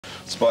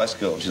Spice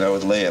Girls, you know,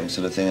 with Liam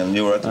sort of thing, and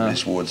you were at the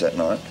British Awards that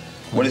night.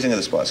 What do you think of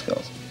the Spice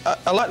Girls?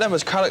 I like them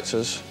as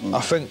characters.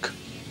 I think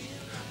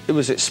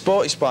it's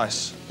Sporty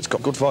Spice. It's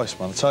got a good voice,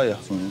 man, I tell you,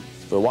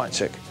 for a white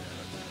chick.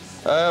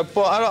 But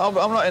I'm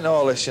not into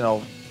all this, you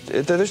know.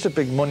 They're just a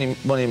big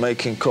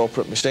money-making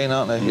corporate machine,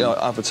 aren't they? You know,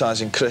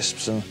 advertising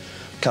crisps and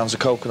cans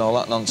of Coke and all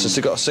that nonsense.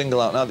 They've got a single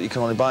out now that you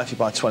can only buy if you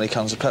buy 20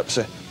 cans of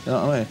Pepsi. You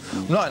know what I mean?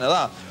 I'm not into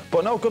that.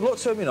 But no, good luck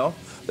to them, you know.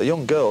 The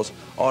young girls.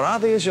 Or are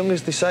they as young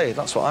as they say?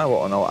 That's what I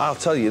want to know. I'll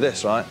tell you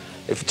this, right?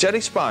 If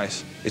Geri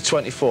Spice is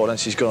 24, then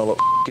she's going to look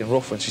f***ing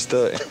rough when she's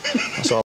 30. That's all.